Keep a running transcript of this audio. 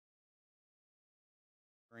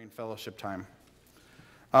during fellowship time.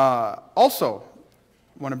 Also,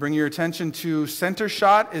 want to bring your attention to Center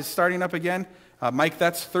Shot is starting up again. Mike,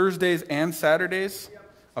 that's Thursdays and Saturdays?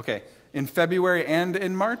 Okay. In February and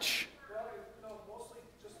in March? No, mostly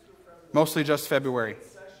just through February. Mostly just February.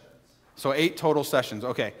 So 8 total sessions.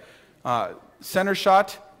 Okay. Center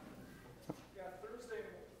Shot? Yeah, Thursday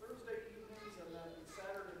evenings and then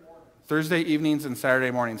Saturday morning. Thursday evenings and Saturday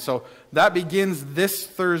mornings. So that begins this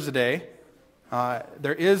Thursday.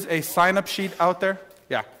 There is a sign-up sheet out there.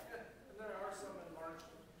 Yeah. And there are some in March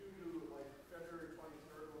due to February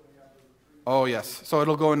 23rd when we have the retreat. Oh, yes. So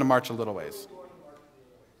it'll go into March a little ways.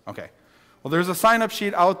 Okay. Well, there's a sign-up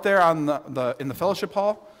sheet out there on in the fellowship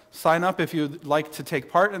hall. Sign up if you'd like to take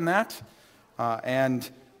part in that. And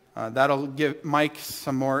that'll give Mike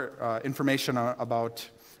some more information about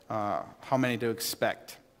how many to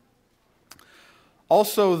expect.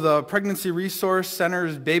 Also, the Pregnancy Resource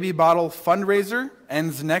Center's baby bottle fundraiser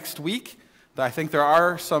ends next week. I think there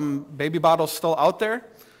are some baby bottles still out there.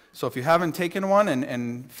 So if you haven't taken one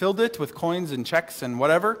and filled it with coins and checks and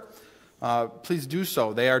whatever, please do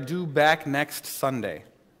so. They are due back next Sunday.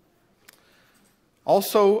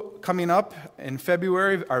 Also coming up in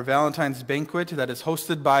February, our Valentine's Banquet that is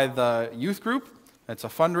hosted by the youth group. It's a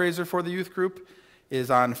fundraiser for the youth group. Is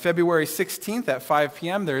on February 16th at 5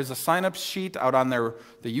 p.m. There is a sign-up sheet out on the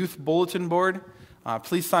youth bulletin board.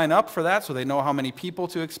 Please sign up for that so they know how many people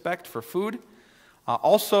to expect for food.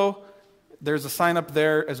 Also, there's a sign-up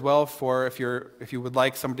there as well for if you would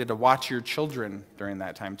like somebody to watch your children during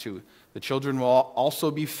that time too. The children will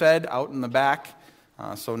also be fed out in the back,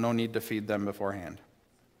 so no need to feed them beforehand.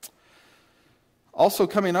 Also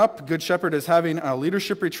coming up, Good Shepherd is having a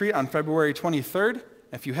leadership retreat on February 23rd.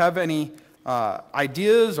 If you have any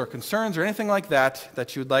ideas or concerns or anything like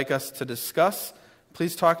that you'd like us to discuss,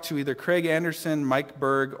 please talk to either Craig Anderson, Mike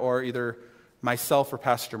Berg, or either myself or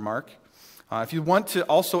Pastor Mark. If you want to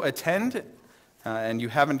also attend and you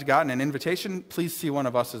haven't gotten an invitation, please see one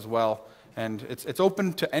of us as well. And it's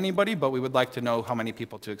open to anybody, but we would like to know how many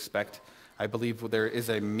people to expect. I believe there is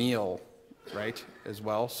a meal, right, as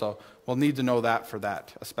well. So we'll need to know that for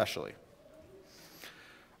that, especially.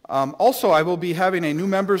 Also, I will be having a new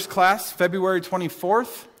members class February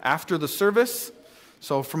 24th after the service,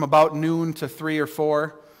 so from about noon to 3 or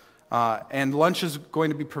 4, and lunch is going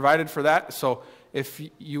to be provided for that. So if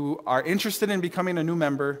you are interested in becoming a new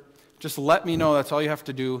member, just let me know. That's all you have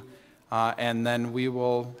to do, and then we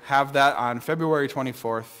will have that on February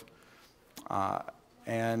 24th,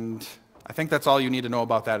 and I think that's all you need to know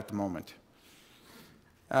about that at the moment.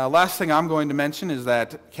 Last thing I'm going to mention is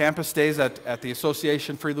that Campus Days at the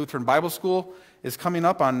Association Free Lutheran Bible School is coming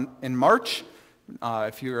up in March.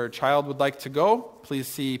 If your child would like to go, please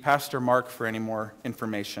see Pastor Mark for any more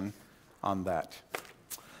information on that.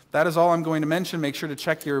 That is all I'm going to mention. Make sure to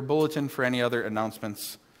check your bulletin for any other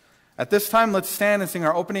announcements. At this time, let's stand and sing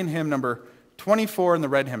our opening hymn, number 24 in the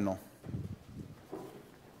red hymnal.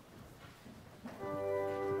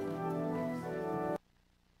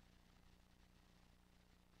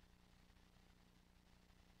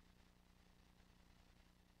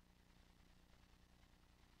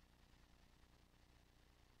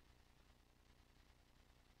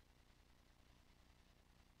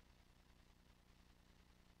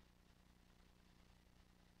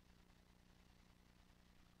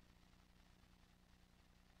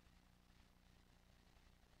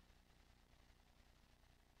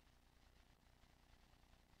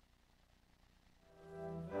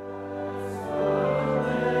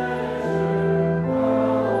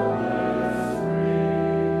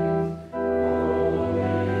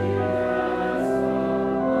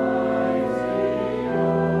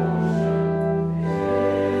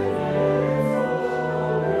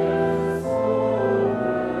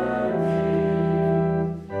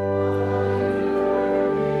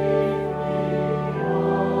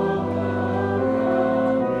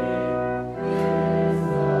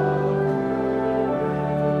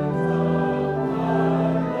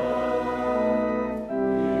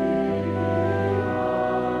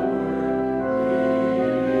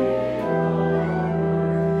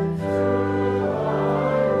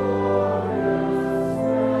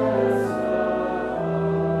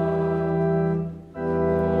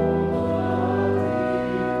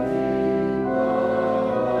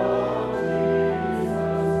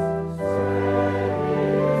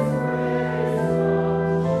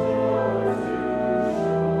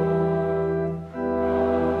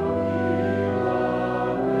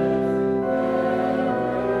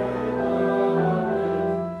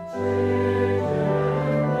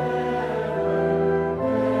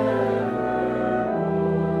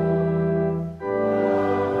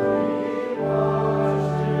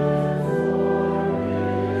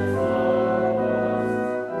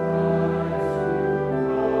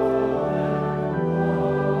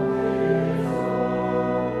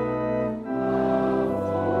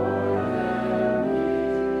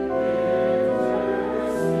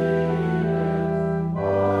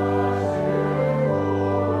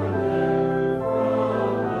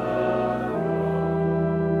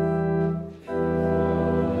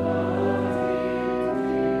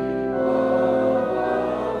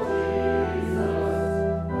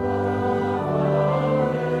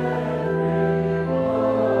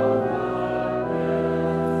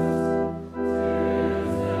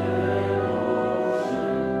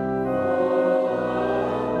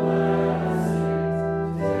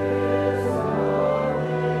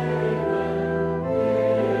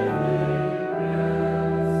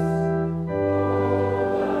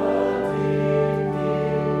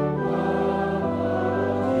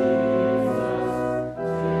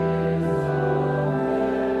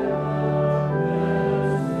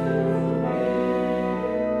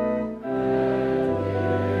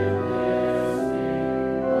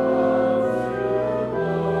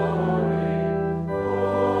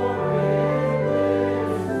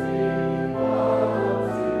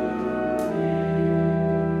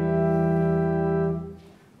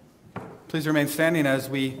 Please remain standing as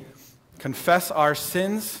we confess our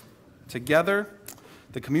sins together.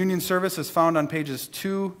 The communion service is found on pages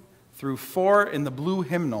 2 through 4 in the blue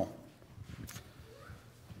hymnal.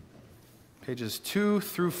 Pages 2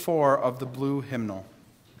 through 4 of the blue hymnal.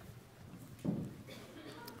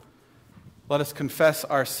 Let us confess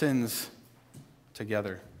our sins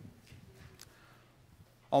together.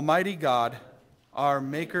 Almighty God, our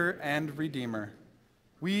Maker and Redeemer,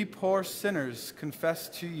 we poor sinners confess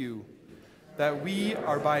to you that we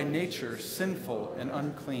are by nature sinful and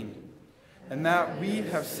unclean, and that we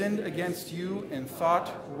have sinned against you in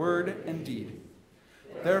thought, word, and deed.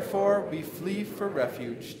 Therefore, we flee for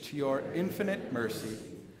refuge to your infinite mercy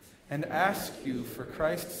and ask you, for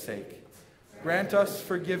Christ's sake, grant us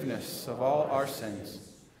forgiveness of all our sins,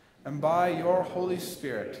 and by your Holy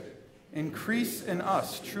Spirit, increase in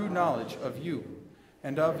us true knowledge of you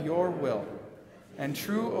and of your will, and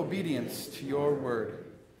true obedience to your word,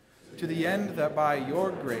 to the end that by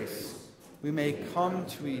your grace we may come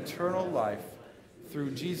to eternal life through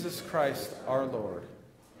Jesus Christ our Lord.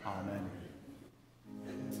 Amen.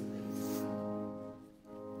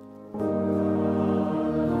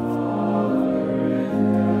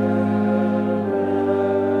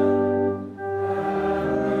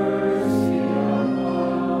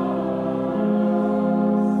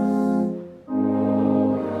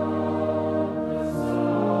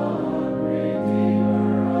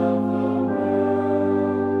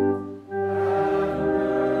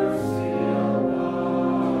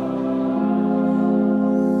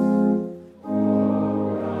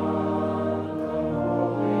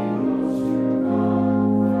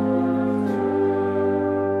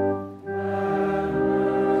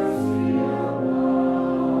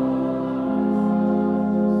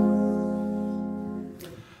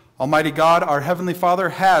 Almighty God, our Heavenly Father,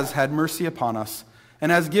 has had mercy upon us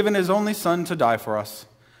and has given his only Son to die for us,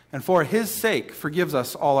 and for his sake forgives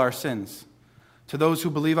us all our sins. To those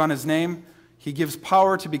who believe on his name, he gives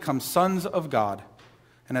power to become sons of God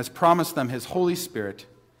and has promised them his Holy Spirit.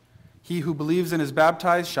 He who believes and is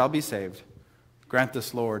baptized shall be saved. Grant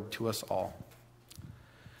this, Lord, to us all.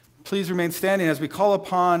 Please remain standing as we call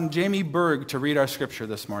upon Jamie Berg to read our scripture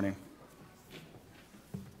this morning.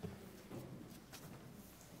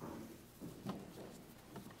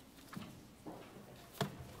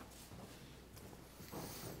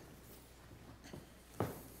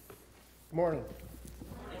 Good morning.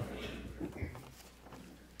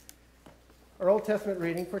 Our Old Testament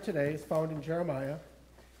reading for today is found in Jeremiah,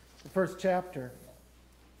 the first chapter,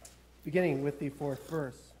 beginning with the 4th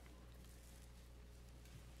verse.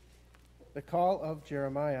 The call of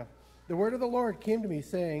Jeremiah. The word of the Lord came to me,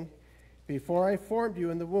 saying, Before I formed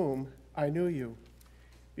you in the womb, I knew you.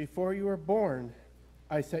 Before you were born,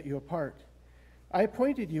 I set you apart. I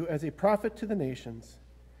appointed you as a prophet to the nations.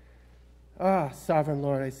 Ah, sovereign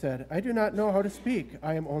Lord, I said, I do not know how to speak.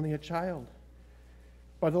 I am only a child.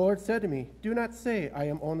 But the Lord said to me, Do not say, I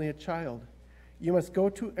am only a child. You must go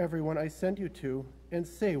to everyone I send you to and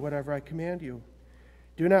say whatever I command you.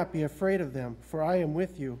 Do not be afraid of them, for I am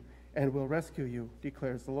with you and will rescue you,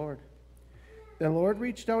 declares the Lord. Then the Lord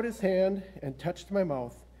reached out his hand and touched my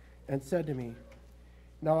mouth and said to me,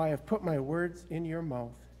 Now I have put my words in your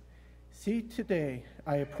mouth. See, today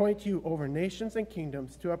I appoint you over nations and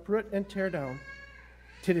kingdoms to uproot and tear down,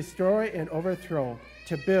 to destroy and overthrow,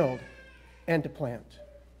 to build and to plant.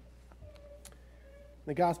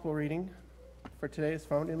 The gospel reading for today is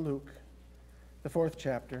found in Luke, the 4th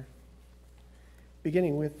chapter,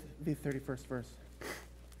 beginning with the 31st verse.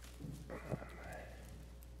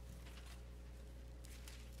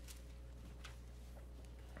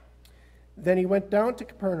 Then he went down to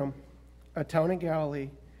Capernaum, a town in Galilee,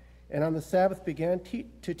 and on the Sabbath began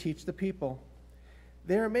to teach the people.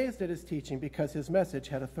 They were amazed at his teaching because his message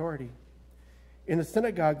had authority. In the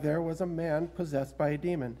synagogue there was a man possessed by a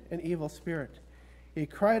demon, an evil spirit. He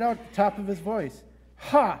cried out at the top of his voice,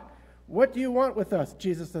 Ha! What do you want with us,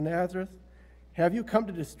 Jesus of Nazareth? Have you come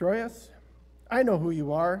to destroy us? I know who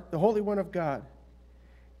you are, the Holy One of God.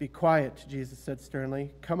 Be quiet, Jesus said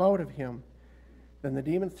sternly. Come out of him. Then the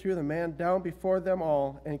demon threw the man down before them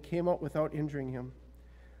all and came out without injuring him.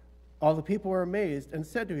 All the people were amazed and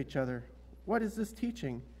said to each other, What is this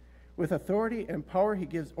teaching? With authority and power he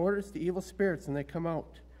gives orders to evil spirits, and they come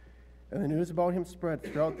out. And the news about him spread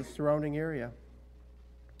throughout the surrounding area.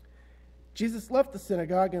 Jesus left the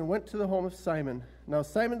synagogue and went to the home of Simon. Now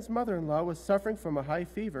Simon's mother-in-law was suffering from a high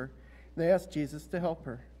fever, and they asked Jesus to help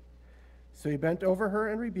her. So he bent over her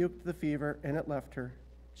and rebuked the fever, and it left her.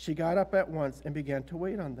 She got up at once and began to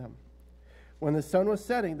wait on them. When the sun was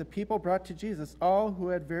setting, the people brought to Jesus all who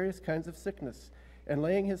had various kinds of sickness, and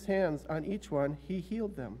laying his hands on each one, he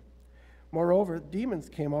healed them. Moreover, demons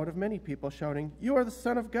came out of many people, shouting, "You are the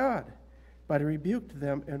Son of God." But he rebuked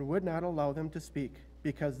them and would not allow them to speak,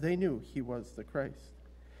 because they knew he was the Christ.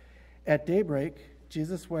 At daybreak,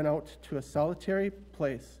 Jesus went out to a solitary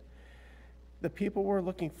place. The people were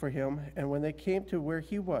looking for him, and when they came to where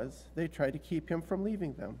he was, they tried to keep him from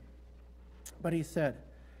leaving them. But he said,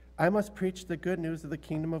 "I must preach the good news of the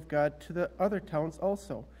kingdom of God to the other towns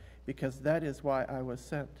also, because that is why I was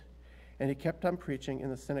sent." And he kept on preaching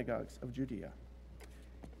in the synagogues of Judea.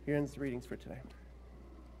 Here ends the readings for today.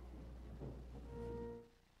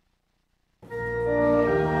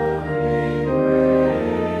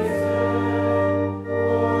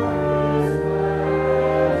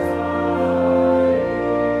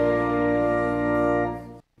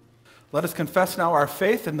 Let us confess now our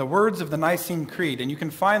faith in the words of the Nicene Creed, and you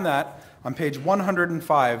can find that on page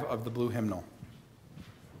 105 of the blue hymnal.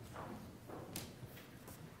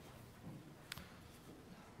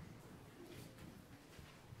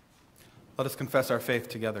 Let us confess our faith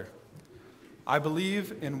together. I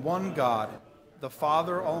believe in one God, the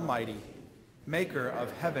Father Almighty, maker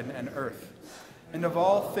of heaven and earth, and of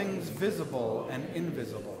all things visible and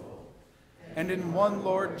invisible, and in one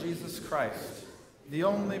Lord Jesus Christ, the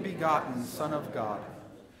only begotten Son of God,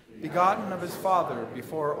 begotten of his Father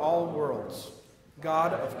before all worlds,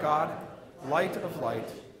 God of God, light of light,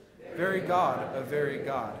 very God of very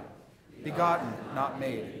God, begotten, not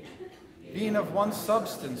made, being of one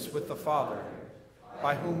substance with the Father,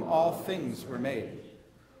 by whom all things were made,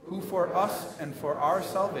 who for us and for our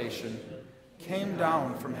salvation came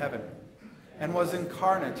down from heaven, and was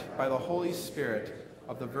incarnate by the Holy Spirit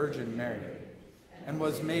of the Virgin Mary, and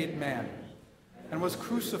was made man, and was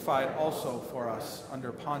crucified also for us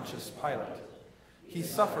under Pontius Pilate. He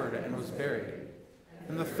suffered and was buried.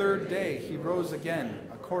 And the third day he rose again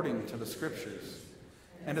according to the Scriptures,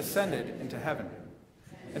 and ascended into heaven,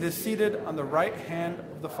 and is seated on the right hand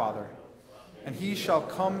of the Father. And he shall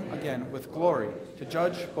come again with glory to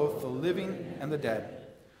judge both the living and the dead,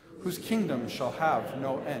 whose kingdom shall have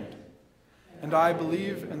no end. And I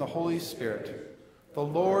believe in the Holy Spirit, the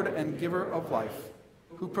Lord and giver of life,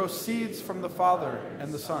 who proceeds from the Father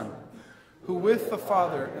and the Son, who with the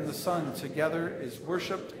Father and the Son together is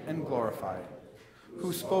worshipped and glorified,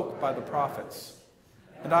 who spoke by the prophets.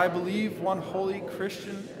 And I believe one holy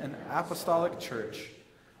Christian and apostolic church.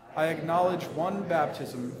 I acknowledge one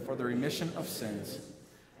baptism for the remission of sins,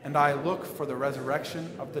 and I look for the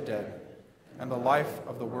resurrection of the dead and the life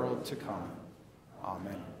of the world to come.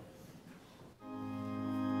 Amen.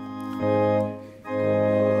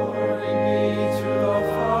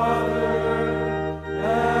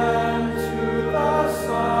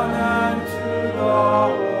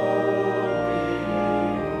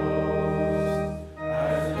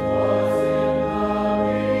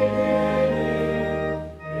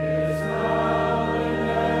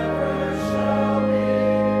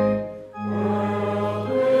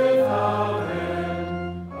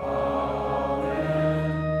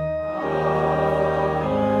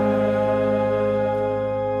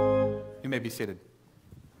 Be seated.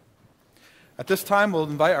 At this time, we'll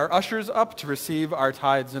invite our ushers up to receive our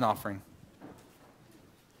tithes and offering.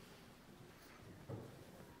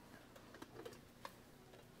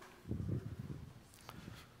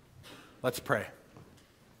 Let's pray.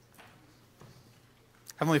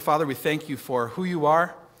 Heavenly Father, we thank you for who you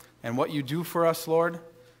are and what you do for us, Lord,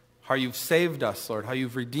 how you've saved us, Lord, how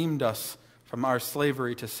you've redeemed us from our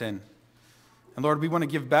slavery to sin. And Lord, we want to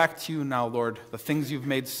give back to you now, Lord, the things you've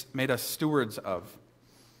made us stewards of.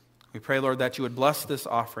 We pray, Lord, that you would bless this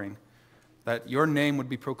offering, that your name would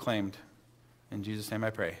be proclaimed. In Jesus' name I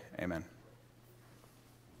pray. Amen.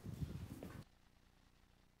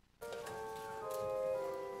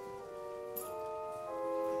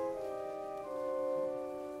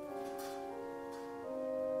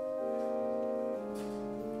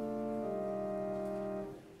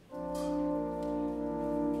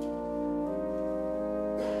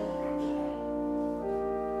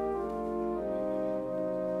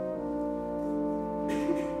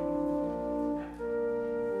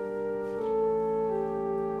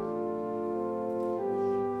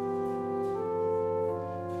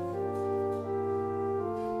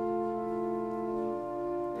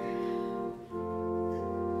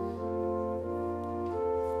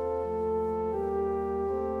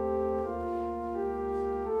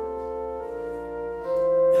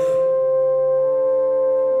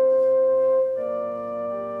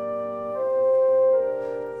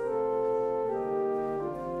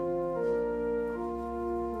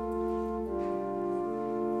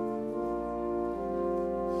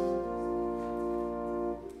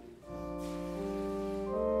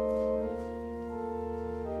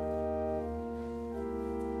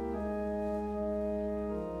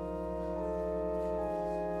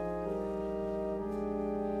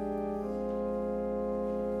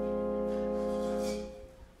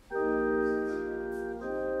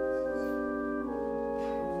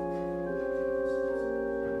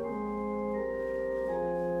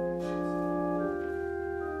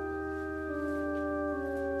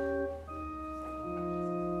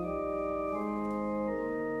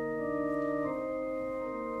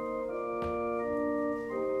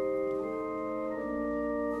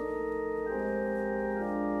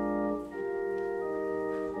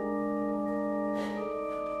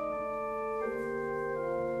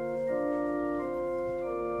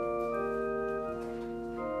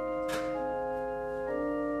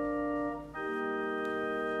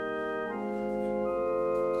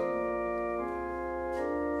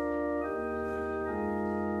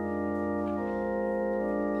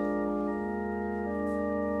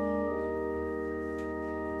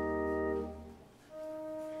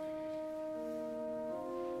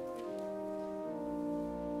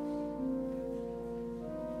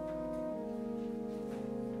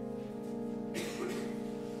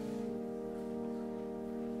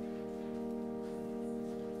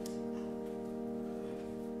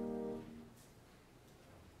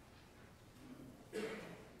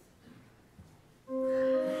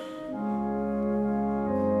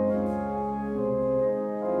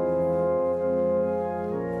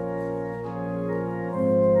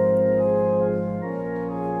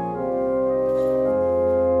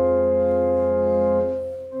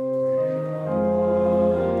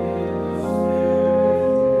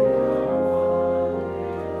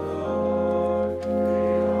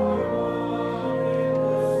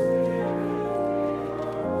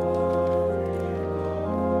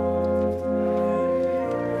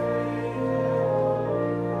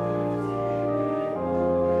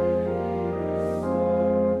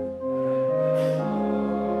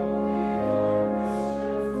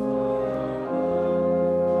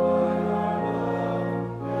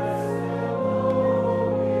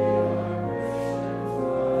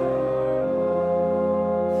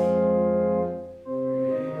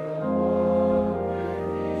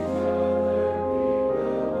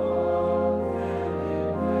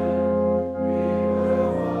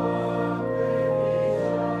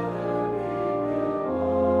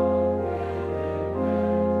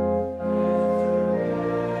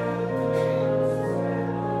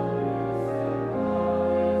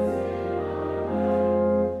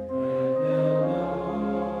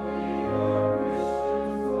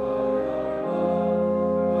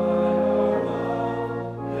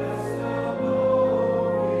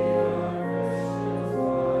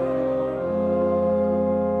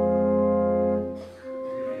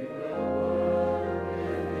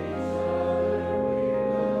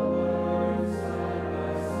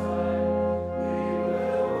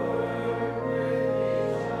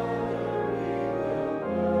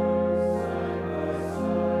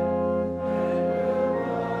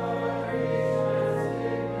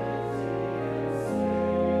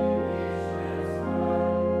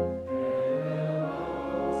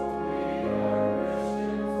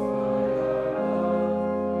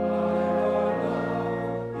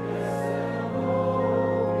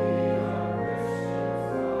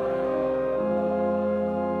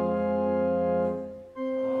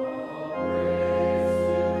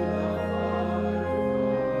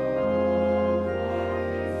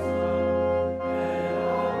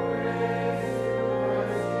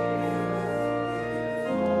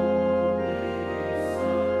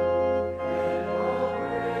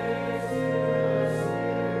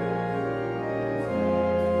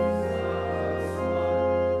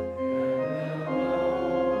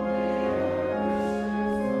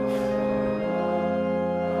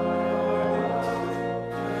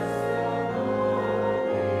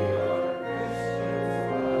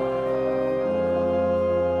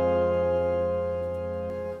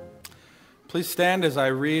 Please stand as I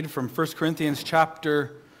read from 1 Corinthians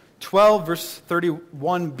chapter 12, verse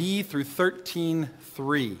 31b through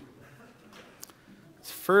 13:3.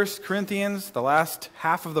 It's 1 Corinthians, the last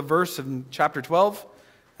half of the verse in chapter 12,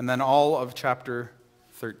 and then all of chapter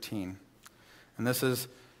 13. And this is,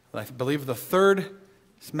 I believe, the third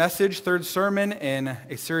sermon in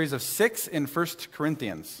a series of 6 in 1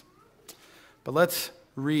 Corinthians. But let's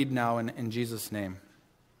read now in Jesus' name.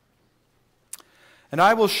 And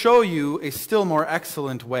I will show you a still more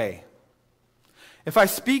excellent way. If I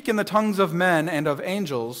speak in the tongues of men and of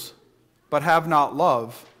angels, but have not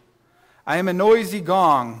love, I am a noisy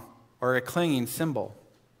gong or a clanging cymbal.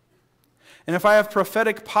 And if I have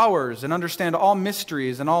prophetic powers and understand all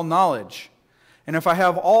mysteries and all knowledge, and if I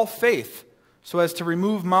have all faith so as to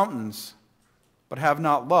remove mountains, but have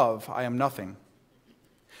not love, I am nothing.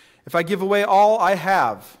 If I give away all I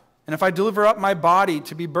have, and if I deliver up my body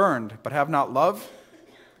to be burned, but have not love,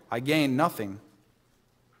 I gain nothing.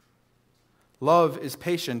 Love is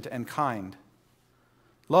patient and kind.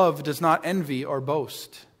 Love does not envy or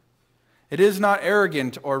boast. It is not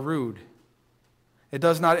arrogant or rude. It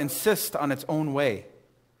does not insist on its own way.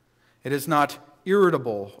 It is not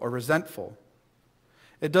irritable or resentful.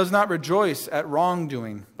 It does not rejoice at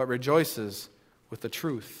wrongdoing, but rejoices with the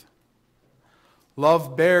truth.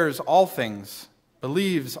 Love bears all things,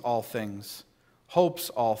 believes all things, hopes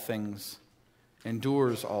all things,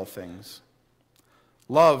 endures all things.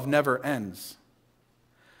 Love never ends.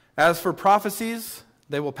 As for prophecies,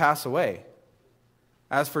 they will pass away.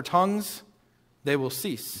 As for tongues, they will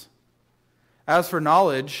cease. As for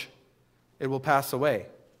knowledge, it will pass away.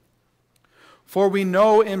 For we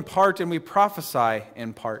know in part and we prophesy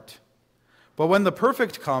in part. But when the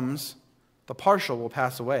perfect comes, the partial will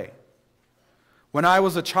pass away. When I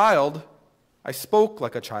was a child, I spoke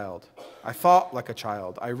like a child. I thought like a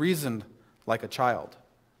child. I reasoned like a child.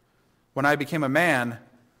 When I became a man,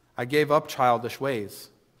 I gave up childish ways.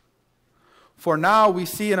 For now we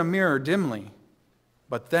see in a mirror dimly,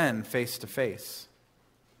 but then face to face.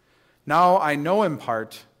 Now I know in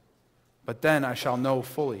part, but then I shall know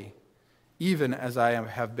fully, even as I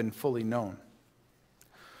have been fully known.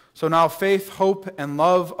 So now faith, hope, and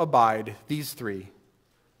love abide, these three,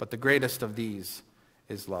 but the greatest of these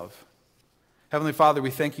is love. Heavenly Father, we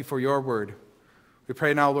thank you for your word. We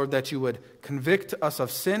pray now, Lord, that you would convict us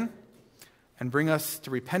of sin and bring us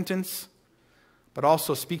to repentance, but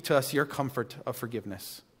also speak to us your comfort of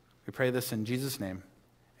forgiveness. We pray this in Jesus' name.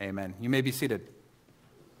 Amen. You may be seated.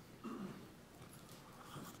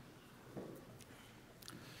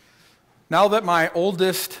 Now that my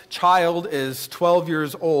oldest child is 12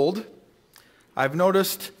 years old, I've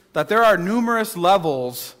noticed that there are numerous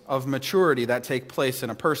levels of maturity that take place in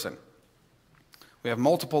a person. We have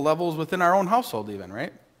multiple levels within our own household even,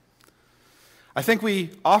 right? I think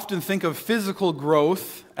we often think of physical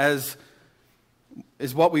growth as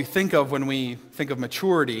is what we think of when we think of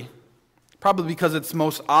maturity, probably because it's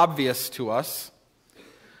most obvious to us.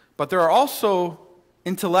 But there are also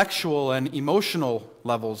intellectual and emotional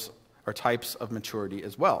levels or types of maturity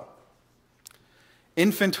as well.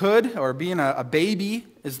 Infanthood, or being a baby,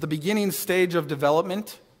 is the beginning stage of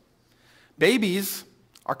development. Babies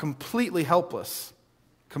are completely helpless,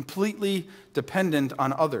 completely dependent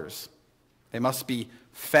on others. They must be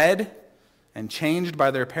fed and changed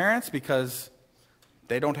by their parents because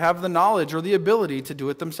they don't have the knowledge or the ability to do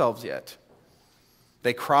it themselves yet.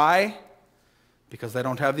 They cry because they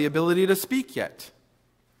don't have the ability to speak yet.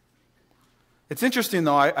 It's interesting,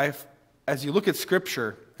 though, as you look at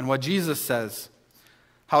Scripture and what Jesus says,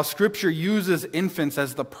 how Scripture uses infants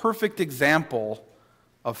as the perfect example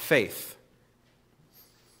of faith.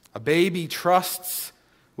 A baby trusts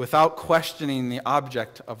without questioning the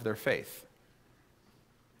object of their faith.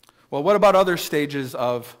 Well, what about other stages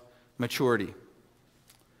of maturity?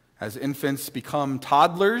 As infants become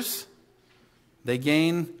toddlers, they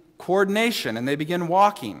gain coordination and they begin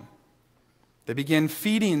walking. They begin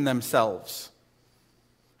feeding themselves.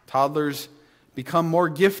 Toddlers become more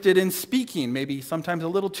gifted in speaking, maybe sometimes a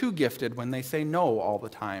little too gifted when they say no all the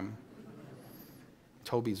time.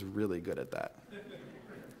 Toby's really good at that.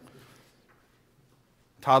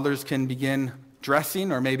 Toddlers can begin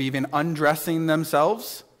dressing or maybe even undressing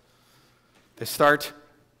themselves. They start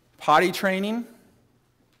potty training.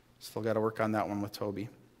 Still got to work on that one with Toby.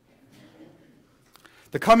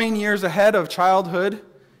 The coming years ahead of childhood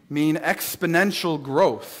mean exponential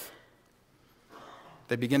growth.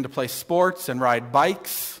 They begin to play sports and ride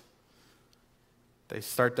bikes. They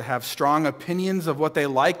start to have strong opinions of what they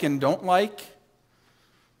like and don't like.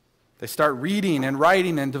 They start reading and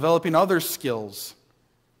writing and developing other skills.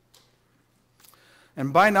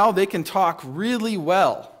 And by now they can talk really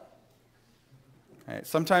well. Right?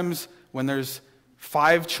 Sometimes when there's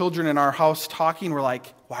 5 children in our house talking, we're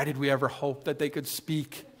like, why did we ever hope that they could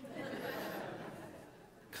speak?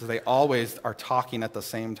 Because they always are talking at the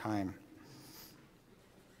same time.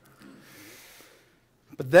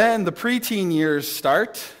 But then the preteen years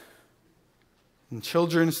start, and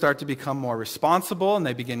children start to become more responsible, and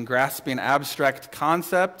they begin grasping abstract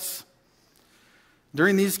concepts.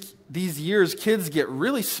 During these years, kids get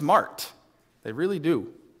really smart. They really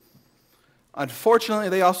do. Unfortunately,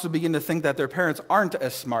 they also begin to think that their parents aren't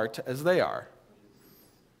as smart as they are.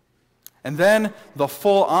 And then the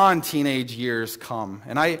full-on teenage years come.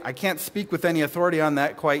 And I can't speak with any authority on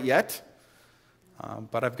that quite yet.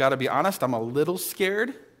 But I've got to be honest, I'm a little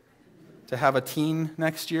scared to have a teen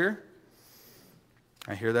next year.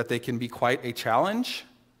 I hear that they can be quite a challenge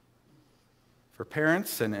for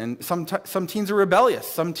parents. And some teens are rebellious.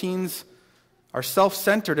 Some teens are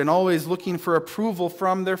self-centered and always looking for approval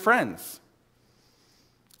from their friends.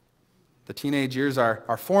 The teenage years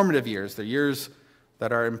are formative years. They're years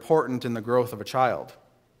that are important in the growth of a child.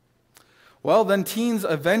 Well, then teens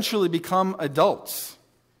eventually become adults.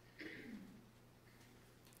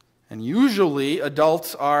 And usually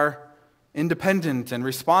adults are independent and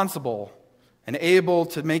responsible and able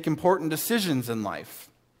to make important decisions in life.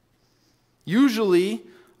 Usually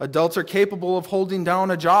adults are capable of holding down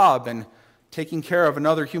a job and taking care of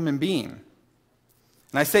another human being.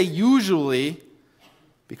 And I say usually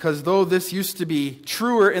because though this used to be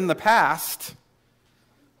truer in the past,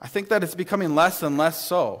 I think that it's becoming less and less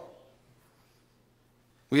so.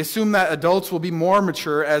 We assume that adults will be more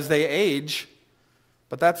mature as they age,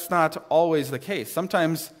 but that's not always the case.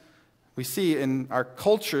 Sometimes we see in our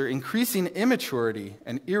culture increasing immaturity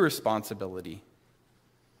and irresponsibility.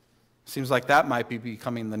 Seems like that might be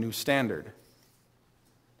becoming the new standard.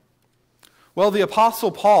 Well, the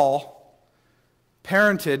Apostle Paul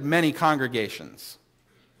parented many congregations.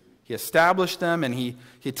 He established them, and he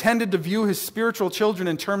tended to view his spiritual children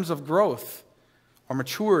in terms of growth or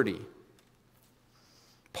maturity.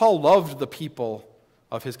 Paul loved the people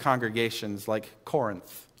of his congregations like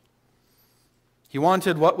Corinth. He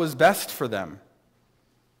wanted what was best for them.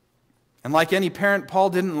 And like any parent, Paul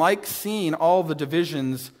didn't like seeing all the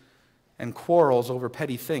divisions and quarrels over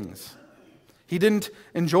petty things. He didn't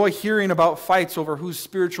enjoy hearing about fights over whose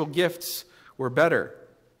spiritual gifts were better.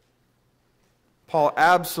 Paul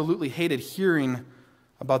absolutely hated hearing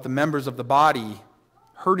about the members of the body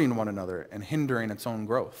hurting one another and hindering its own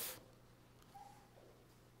growth.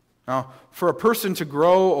 Now, for a person to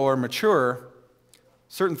grow or mature,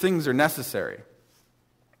 certain things are necessary.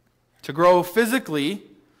 To grow physically,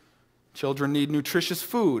 children need nutritious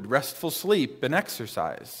food, restful sleep, and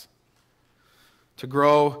exercise. To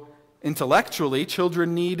grow intellectually,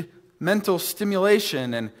 children need mental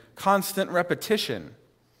stimulation and constant repetition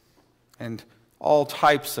and all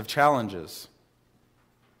types of challenges.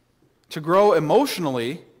 To grow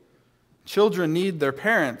emotionally, children need their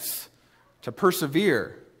parents to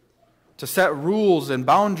persevere, to set rules and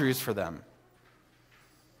boundaries for them.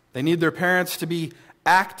 They need their parents to be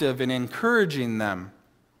active in encouraging them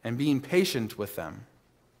and being patient with them.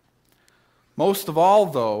 Most of all,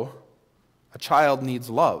 though, a child needs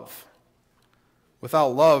love. Without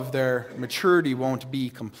love, their maturity won't be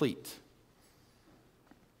complete.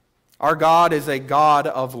 Our God is a God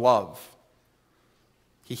of love.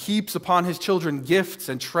 He heaps upon his children gifts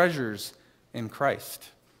and treasures in Christ.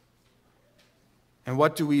 And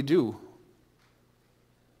what do?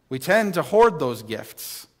 We tend to hoard those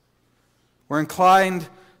gifts. We're inclined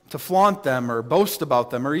to flaunt them or boast about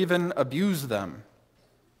them or even abuse them.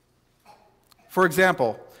 For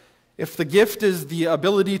example, if the gift is the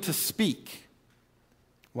ability to speak,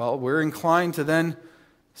 well, we're inclined to then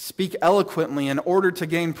speak eloquently in order to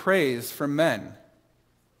gain praise from men.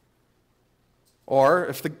 Or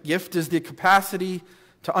if the gift is the capacity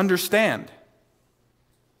to understand,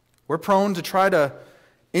 we're prone to try to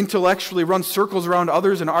intellectually run circles around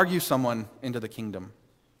others and argue someone into the kingdom.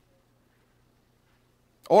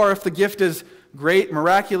 Or if the gift is great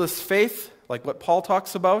miraculous faith, like what Paul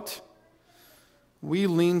talks about, we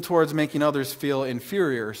lean towards making others feel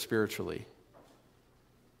inferior spiritually.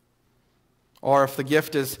 Or if the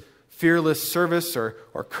gift is fearless service or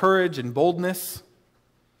courage and boldness,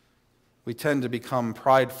 we tend to become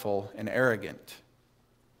prideful and arrogant.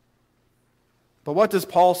 But what does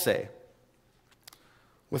Paul say?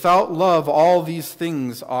 Without love, all these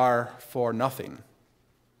things are for nothing.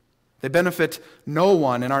 They benefit no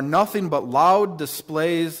one and are nothing but loud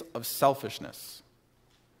displays of selfishness.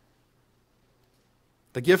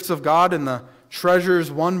 The gifts of God and the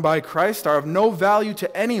treasures won by Christ are of no value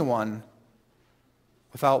to anyone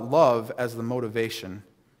without love as the motivation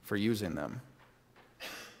for using them.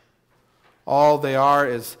 All they are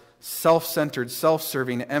is self-centered,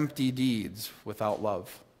 self-serving, empty deeds without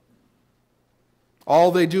love.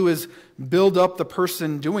 All they do is build up the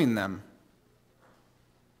person doing them.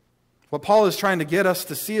 What Paul is trying to get us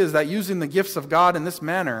to see is that using the gifts of God in this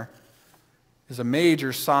manner is a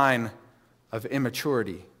major sign of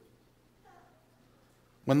immaturity.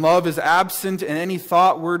 When love is absent in any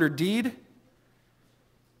thought, word, or deed,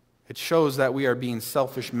 it shows that we are being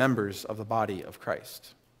selfish members of the body of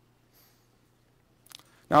Christ.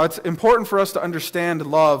 Now, it's important for us to understand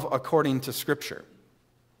love according to Scripture.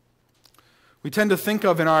 We tend to think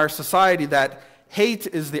of in our society that hate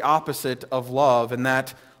is the opposite of love, and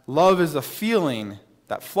that love is a feeling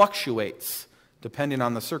that fluctuates depending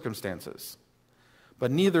on the circumstances.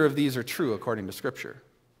 But neither of these are true according to Scripture.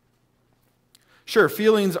 Sure,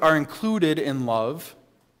 feelings are included in love,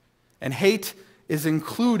 and hate is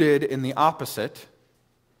included in the opposite,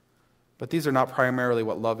 but these are not primarily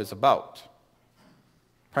what love is about.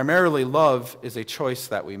 Primarily, love is a choice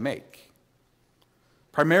that we make.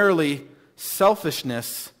 Primarily,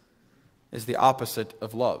 selfishness is the opposite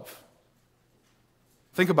of love.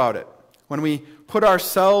 Think about it. When we put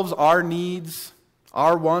ourselves, our needs,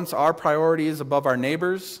 our wants, our priorities above our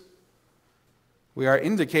neighbors, we are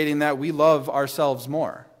indicating that we love ourselves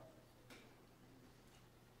more.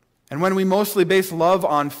 And when we mostly base love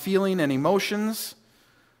on feeling and emotions,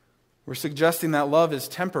 we're suggesting that love is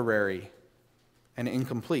temporary and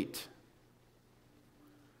incomplete.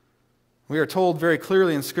 We are told very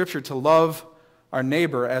clearly in Scripture to love our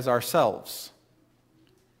neighbor as ourselves.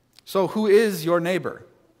 So who is your neighbor?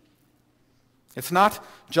 It's not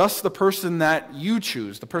just the person that you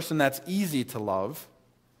choose, the person that's easy to love,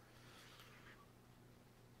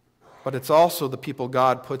 but it's also the people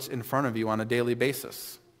God puts in front of you on a daily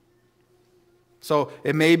basis. So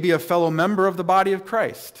it may be a fellow member of the body of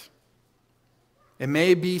Christ. It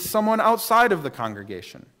may be someone outside of the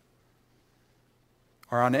congregation.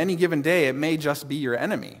 Or on any given day, it may just be your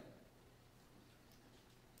enemy.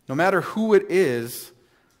 No matter who it is,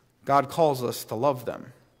 God calls us to love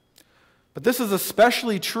them. But this is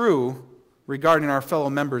especially true regarding our fellow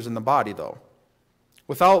members in the body, though.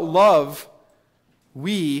 Without love,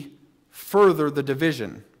 we further the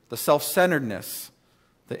division, the self-centeredness,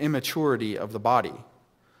 the immaturity of the body.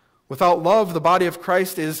 Without love, the body of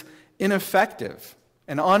Christ is ineffective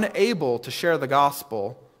and unable to share the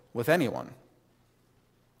gospel with anyone.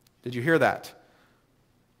 Did you hear that?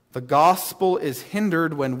 The gospel is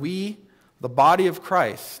hindered when we, the body of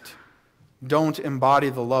Christ, don't embody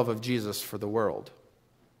the love of Jesus for the world.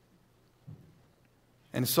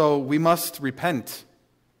 And so we must repent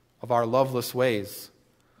of our loveless ways,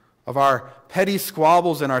 of our petty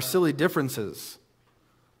squabbles and our silly differences.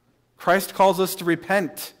 Christ calls us to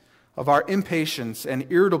repent of our impatience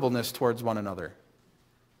and irritableness towards one another.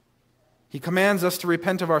 He commands us to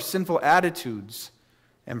repent of our sinful attitudes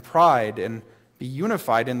and pride and be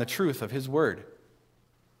unified in the truth of His Word.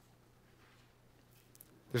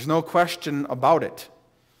 There's no question about it.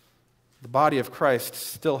 The body of Christ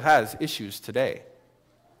still has issues today.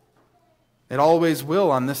 It always will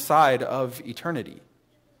on this side of eternity.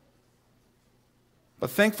 But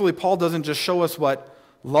thankfully, Paul doesn't just show us what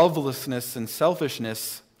lovelessness and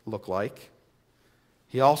selfishness look like.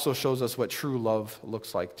 He also shows us what true love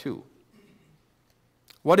looks like too.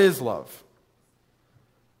 What is love?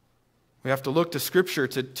 We have to look to Scripture,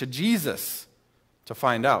 to Jesus, to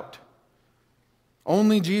find out.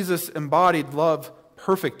 Only Jesus embodied love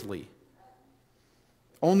perfectly.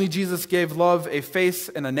 Only Jesus gave love a face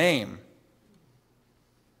and a name.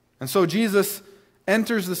 And so Jesus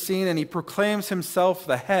enters the scene and He proclaims Himself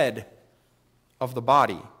the head of the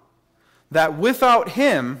body. That without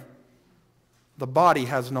Him, the body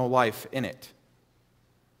has no life in it.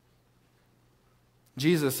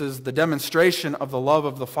 Jesus is the demonstration of the love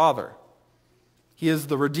of the Father. He is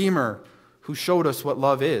the Redeemer who showed us what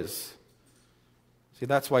love is. See,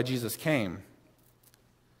 that's why Jesus came,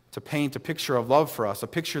 to paint a picture of love for us, a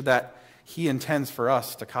picture that He intends for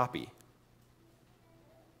us to copy.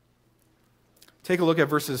 Take a look at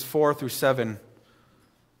verses 4 through 7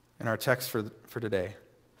 in our text for today.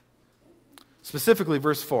 Specifically,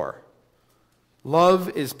 verse 4. Love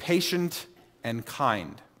is patient and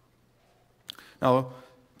kind. Now,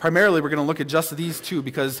 primarily we're going to look at just these two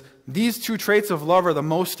because these two traits of love are the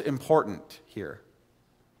most important here.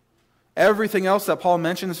 Everything else that Paul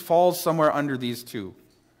mentions falls somewhere under these two.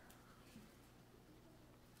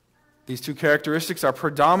 These two characteristics are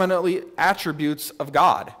predominantly attributes of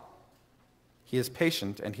God. He is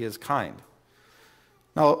patient and He is kind.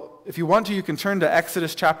 Now, if you want to, you can turn to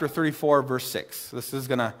Exodus chapter 34, verse 6. This is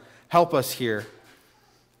going to help us here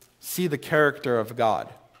see the character of God.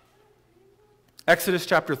 Exodus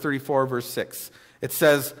chapter 34, verse 6. It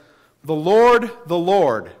says, the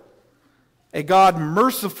Lord, a God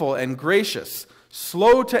merciful and gracious,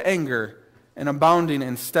 slow to anger, and abounding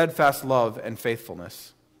in steadfast love and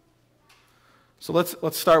faithfulness. So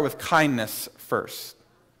let's start with kindness first.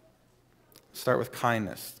 Start with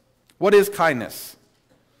kindness. What is kindness?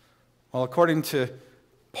 Well, according to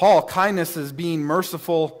Paul, kindness is being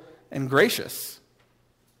merciful and gracious.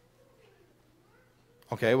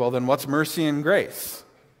 Okay, well then what's mercy and grace?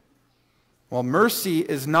 Well, mercy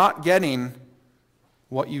is not getting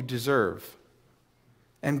what you deserve.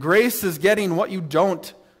 And grace is getting what you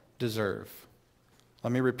don't deserve.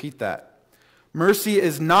 Let me repeat that. Mercy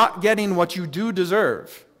is not getting what you do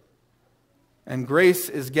deserve. And grace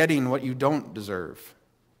is getting what you don't deserve.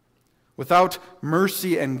 Without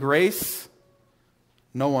mercy and grace,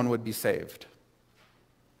 no one would be saved.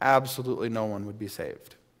 Absolutely no one would be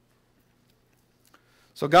saved.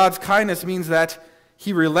 So God's kindness means that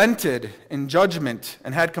He relented in judgment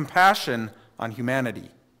and had compassion on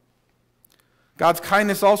humanity. God's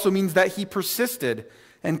kindness also means that He persisted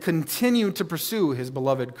and continued to pursue His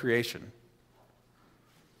beloved creation.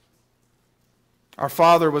 Our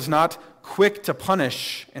Father was not quick to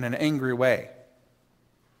punish in an angry way,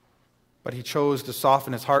 but He chose to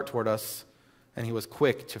soften His heart toward us, and He was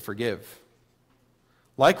quick to forgive.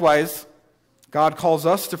 Likewise, God calls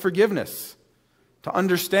us to forgiveness, to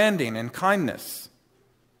understanding and kindness.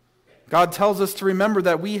 God tells us to remember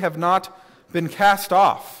that we have not been cast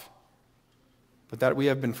off, but that we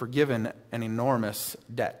have been forgiven an enormous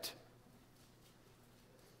debt.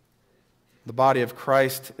 The body of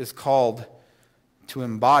Christ is called to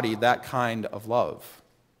embody that kind of love,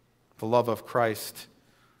 the love of Christ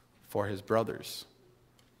for His brothers.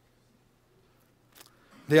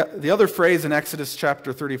 The other phrase in Exodus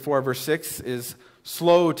chapter 34, verse 6 is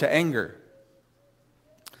slow to anger.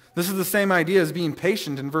 This is the same idea as being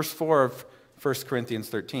patient in verse 4 of 1 Corinthians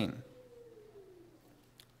 13.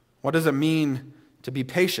 What does it mean to be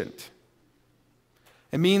patient?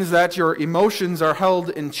 It means that your emotions are held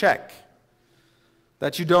in check,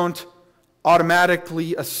 that you don't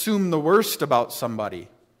automatically assume the worst about somebody,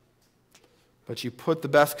 but you put the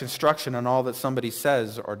best construction on all that somebody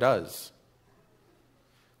says or does.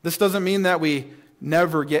 This doesn't mean that we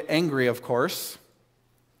never get angry, of course,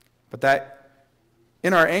 but that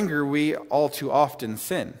in our anger, we all too often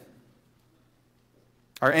sin.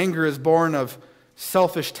 Our anger is born of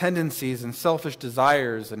selfish tendencies and selfish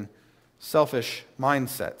desires and selfish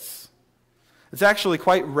mindsets. It's actually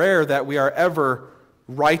quite rare that we are ever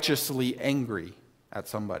righteously angry at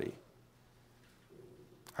somebody.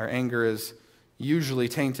 Our anger is usually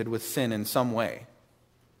tainted with sin in some way.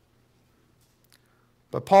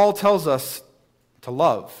 But Paul tells us to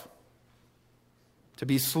love, to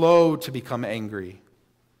be slow to become angry.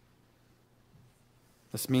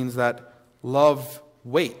 This means that love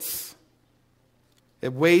waits.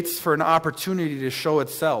 It waits for an opportunity to show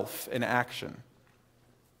itself in action.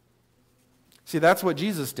 See, that's what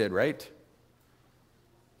Jesus did, right?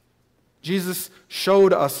 Jesus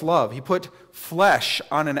showed us love. He put flesh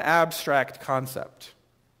on an abstract concept.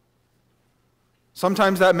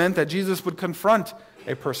 Sometimes that meant that Jesus would confront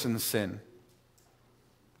a person's sin.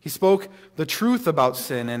 He spoke the truth about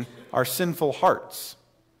sin and our sinful hearts.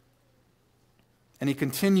 And He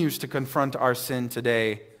continues to confront our sin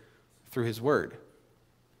today through His Word.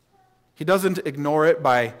 He doesn't ignore it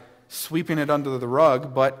by sweeping it under the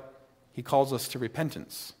rug, but He calls us to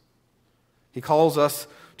repentance. He calls us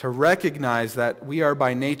to recognize that we are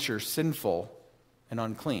by nature sinful and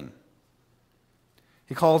unclean.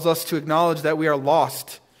 He calls us to acknowledge that we are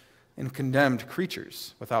lost and condemned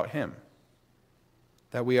creatures without Him,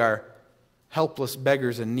 that we are helpless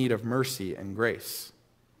beggars in need of mercy and grace.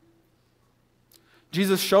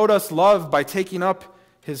 Jesus showed us love by taking up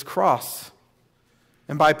His cross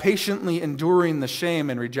and by patiently enduring the shame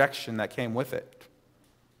and rejection that came with it.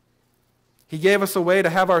 He gave us a way to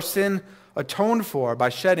have our sin atoned for by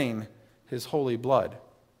shedding His holy blood.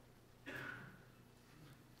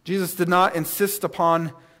 Jesus did not insist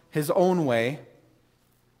upon His own way,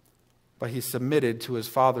 but He submitted to His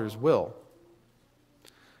Father's will.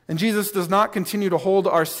 And Jesus does not continue to hold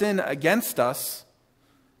our sin against us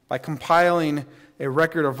by compiling a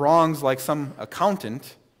record of wrongs like some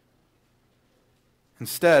accountant.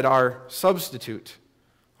 Instead, our substitute,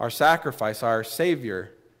 our sacrifice, our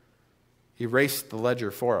Savior, erased the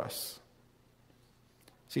ledger for us.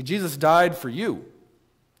 See, Jesus died for you.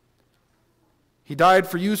 He died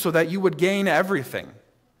for you so that you would gain everything,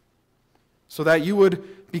 so that you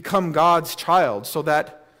would become God's child, so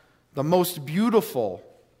that the most beautiful,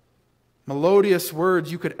 melodious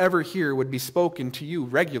words you could ever hear would be spoken to you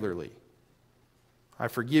regularly. I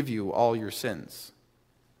forgive you all your sins.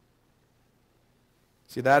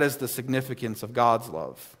 See, that is the significance of God's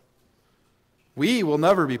love. We will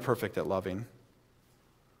never be perfect at loving,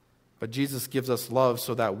 but Jesus gives us love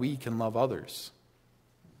so that we can love others.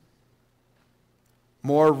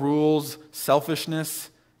 More rules, selfishness,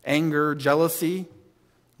 anger, jealousy,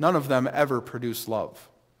 none of them ever produce love.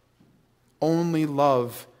 Only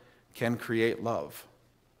love can create love.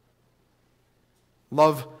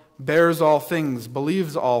 Love bears all things,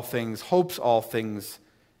 believes all things, hopes all things,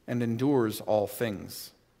 and endures all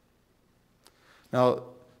things. Now,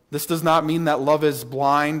 this does not mean that love is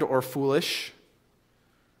blind or foolish.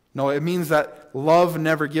 No, it means that love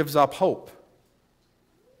never gives up hope.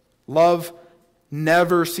 Love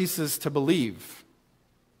never ceases to believe,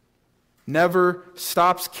 never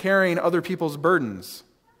stops carrying other people's burdens.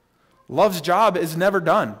 Love's job is never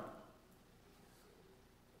done.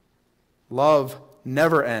 Love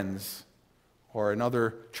never ends. Or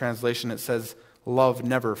another translation, it says, love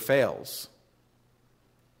never fails.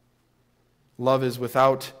 Love is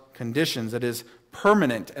without conditions. It is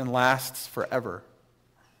permanent and lasts forever.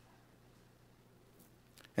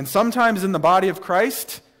 And sometimes in the body of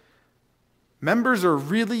Christ, members are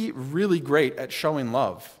really, really great at showing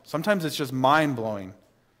love. Sometimes it's just mind-blowing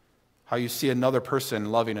how you see another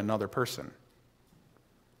person loving another person.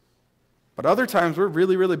 But other times we're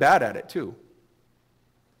really, really bad at it too.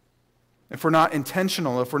 If we're not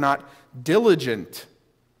intentional, if we're not diligent,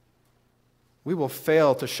 we will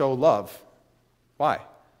fail to show love. Why?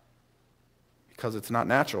 Because it's not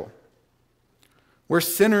natural. We're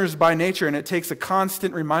sinners by nature, and it takes a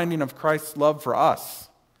constant reminding of Christ's love for us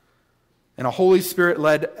and a Holy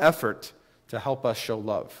Spirit-led effort to help us show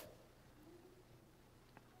love.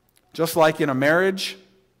 Just like in a marriage,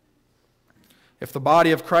 if the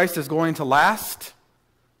body of Christ is going to last,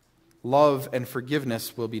 love and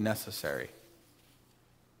forgiveness will be necessary.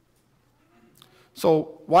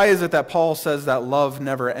 So, why is it that Paul says that love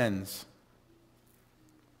never ends?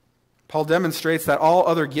 Paul demonstrates that all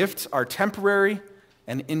other gifts are temporary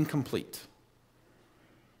and incomplete.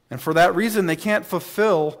 And for that reason, they can't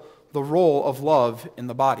fulfill the role of love in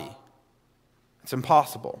the body. It's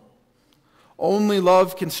impossible. Only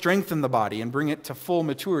love can strengthen the body and bring it to full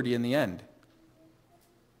maturity in the end.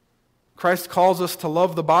 Christ calls us to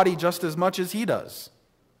love the body just as much as he does.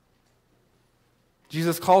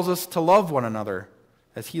 Jesus calls us to love one another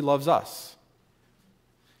as he loves us.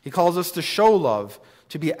 He calls us to show love,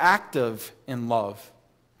 to be active in love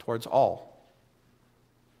towards all.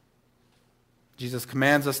 Jesus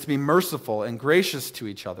commands us to be merciful and gracious to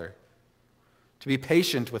each other, to be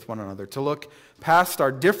patient with one another, to look past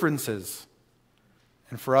our differences,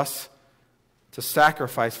 and for us to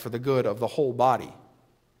sacrifice for the good of the whole body.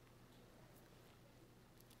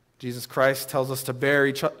 Jesus Christ tells us to bear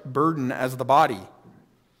each burden as the body,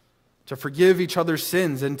 to forgive each other's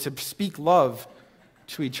sins, and to speak love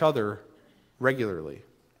to each other regularly.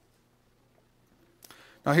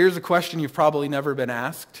 Now here's a question you've probably never been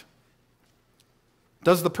asked.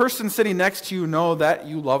 Does the person sitting next to you know that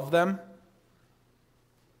you love them?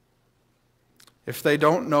 If they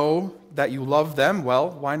don't know that you love them,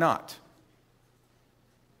 well, why not?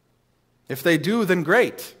 If they do, then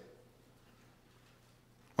great.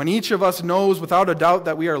 When each of us knows without a doubt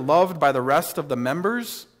that we are loved by the rest of the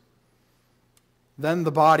members, then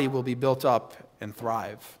the body will be built up and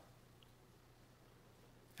thrive.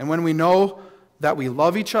 And when we know that we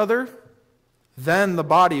love each other, then the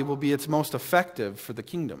body will be its most effective for the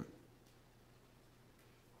kingdom.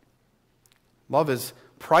 Love is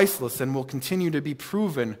priceless and will continue to be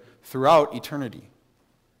proven throughout eternity.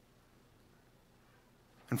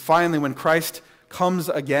 And finally, when Christ comes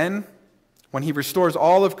again, when he restores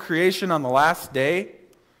all of creation on the last day,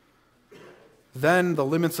 then the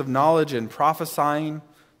limits of knowledge and prophesying,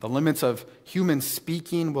 the limits of human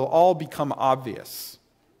speaking will all become obvious.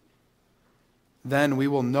 Then we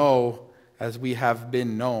will know as we have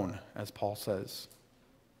been known, as Paul says.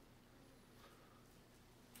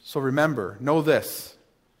 So remember, know this: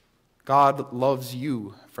 God loves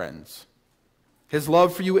you, friends. His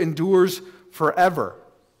love for you endures forever.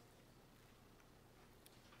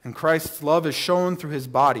 And Christ's love is shown through his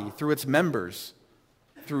body, through its members,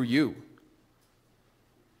 through you.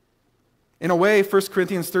 In a way, 1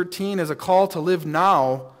 Corinthians 13 is a call to live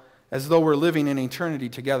now as though we're living in eternity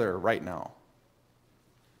together right now.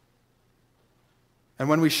 And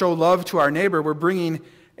when we show love to our neighbor, we're bringing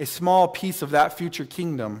a small piece of that future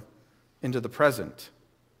kingdom into the present.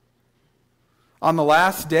 On the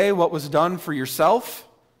last day, what was done for yourself,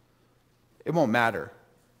 it won't matter.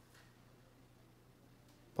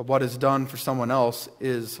 But what is done for someone else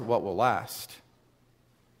is what will last.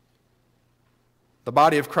 The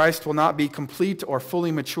body of Christ will not be complete or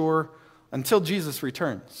fully mature until Jesus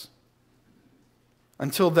returns.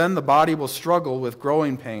 Until then, the body will struggle with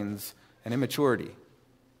growing pains and immaturity.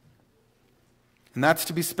 And that's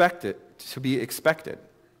to be expected.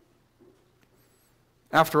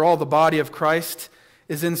 After all, the body of Christ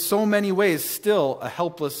is in so many ways still a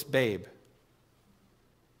helpless babe.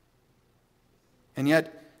 And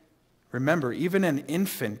yet, remember, even an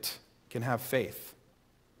infant can have faith.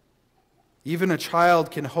 Even a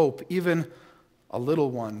child can hope. Even a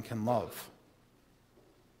little one can love.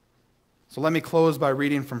 So let me close by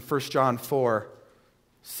reading from 1 John 4,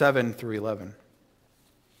 7 through 11.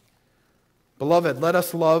 Beloved, let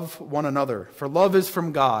us love one another, for love is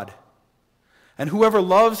from God. And whoever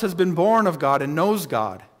loves has been born of God and knows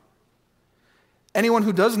God. Anyone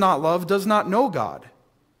who does not love does not know God,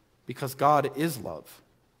 because God is love.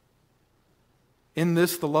 In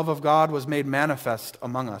this, the love of God was made manifest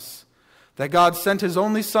among us, that God sent his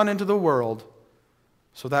only Son into the world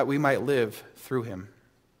so that we might live through him.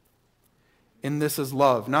 In this is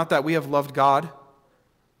love, not that we have loved God,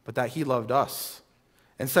 but that he loved us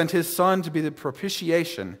and sent his Son to be the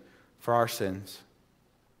propitiation for our sins.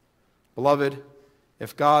 Beloved,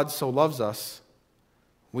 if God so loves us,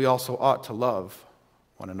 we also ought to love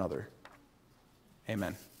one another.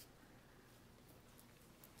 Amen.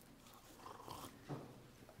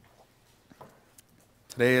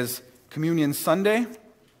 Today is Communion Sunday,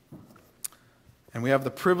 and we have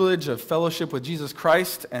the privilege of fellowship with Jesus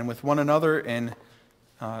Christ and with one another in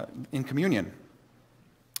communion.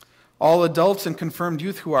 All adults and confirmed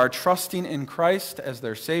youth who are trusting in Christ as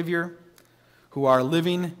their Savior, who are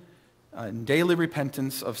living in daily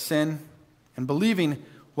repentance of sin and believing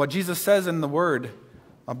what Jesus says in the Word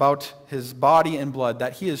about his body and blood,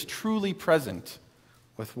 that he is truly present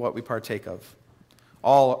with what we partake of.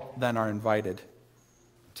 All then are invited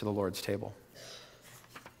to the Lord's table.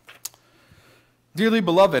 Dearly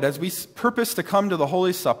beloved, as we purpose to come to the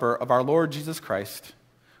Holy Supper of our Lord Jesus Christ,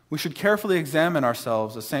 we should carefully examine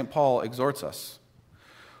ourselves as St. Paul exhorts us.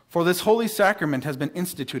 For this holy sacrament has been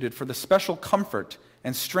instituted for the special comfort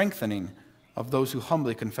and strengthening of those who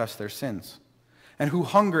humbly confess their sins and who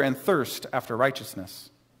hunger and thirst after righteousness.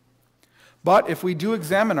 But if we do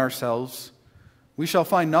examine ourselves, we shall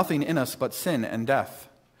find nothing in us but sin and death,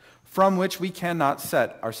 from which we cannot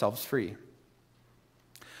set ourselves free.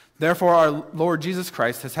 Therefore, our Lord Jesus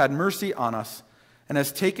Christ has had mercy on us and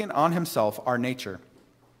has taken on himself our nature,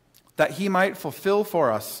 that he might fulfill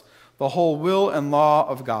for us the whole will and law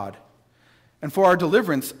of God, and for our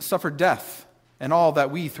deliverance suffer death and all that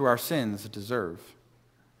we through our sins deserve.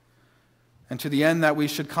 And to the end that we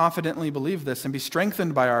should confidently believe this and be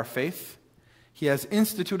strengthened by our faith, he has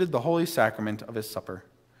instituted the holy sacrament of his supper,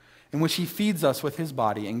 in which he feeds us with his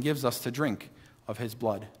body and gives us to drink of his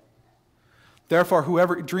blood. Therefore,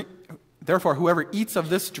 whoever eats of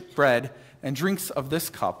this bread and drinks of this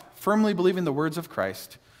cup, firmly believing the words of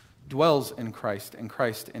Christ, dwells in Christ and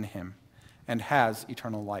Christ in him, and has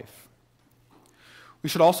eternal life. We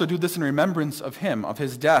should also do this in remembrance of him, of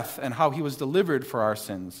his death, and how he was delivered for our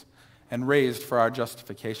sins and raised for our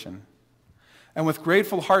justification. And with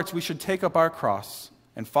grateful hearts we should take up our cross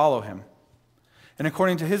and follow him, and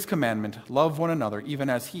according to his commandment, love one another even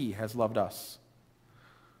as he has loved us.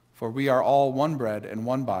 For we are all one bread and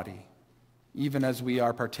one body, even as we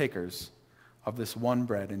are partakers of this one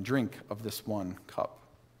bread and drink of this one cup.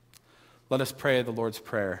 Let us pray the Lord's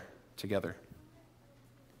Prayer together.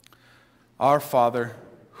 Our Father,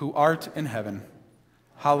 who art in heaven,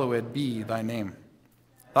 hallowed be thy name.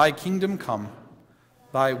 Thy kingdom come,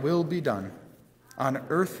 thy will be done, on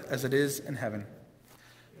earth as it is in heaven.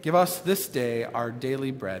 Give us this day our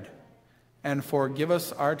daily bread, and forgive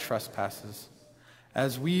us our trespasses,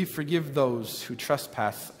 as we forgive those who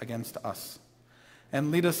trespass against us. And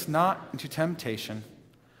lead us not into temptation,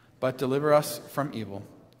 but deliver us from evil.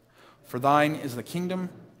 For thine is the kingdom,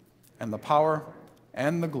 and the power,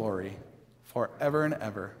 and the glory, forever and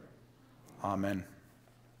ever. Amen.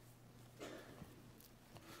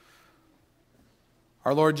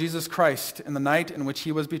 Our Lord Jesus Christ, in the night in which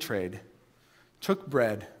he was betrayed, took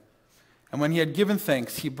bread, and when he had given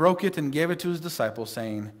thanks, he broke it and gave it to his disciples,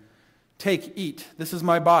 saying, "Take, eat, this is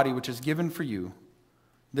my body which is given for you.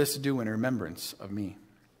 This do in remembrance of me."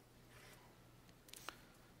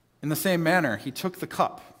 In the same manner, he took the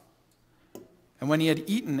cup, and when he had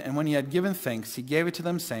eaten and when he had given thanks, he gave it to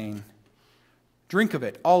them, saying, "Drink of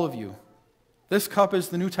it, all of you. This cup is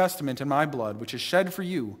the New Testament in my blood, which is shed for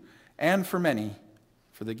you and for many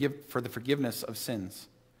for the forgiveness of sins.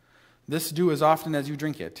 This do as often as you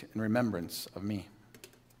drink it in remembrance of me."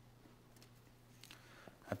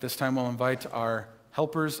 At this time, we'll invite our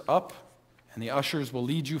helpers up And the ushers will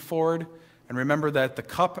lead you forward. And remember that the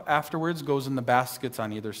cup afterwards goes in the baskets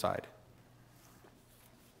on either side.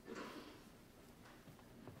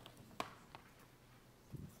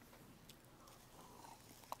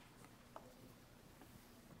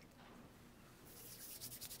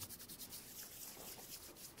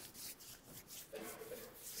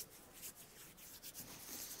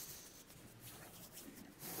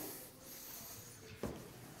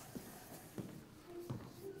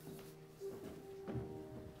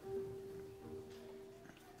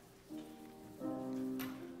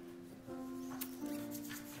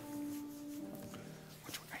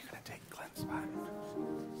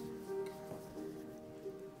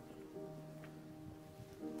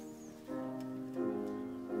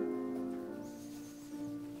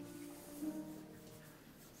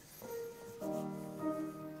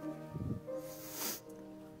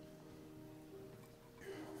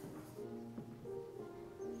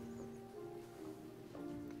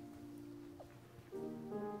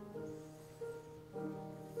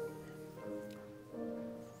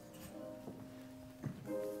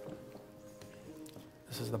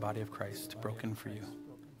 This is the body of Christ broken for you.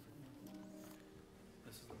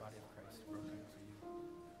 This is the body of Christ broken for you.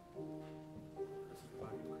 This is the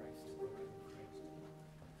body of Christ broken for you.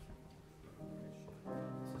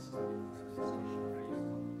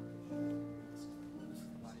 This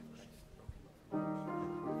is the body of Christ broken for you.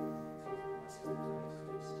 This is the body of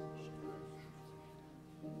Christ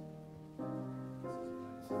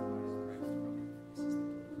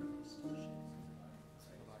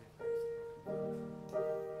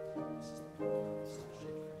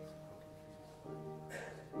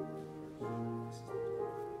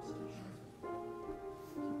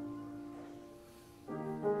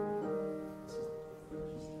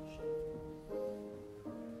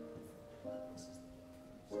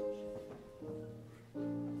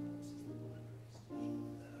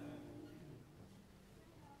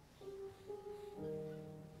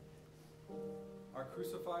Our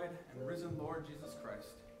crucified and risen Lord Jesus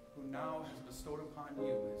Christ, who now has bestowed upon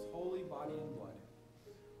you his holy body and blood,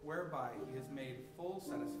 whereby he has made full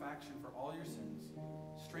satisfaction for all your sins,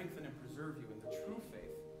 strengthen and preserve you in the true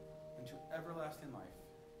faith unto everlasting life.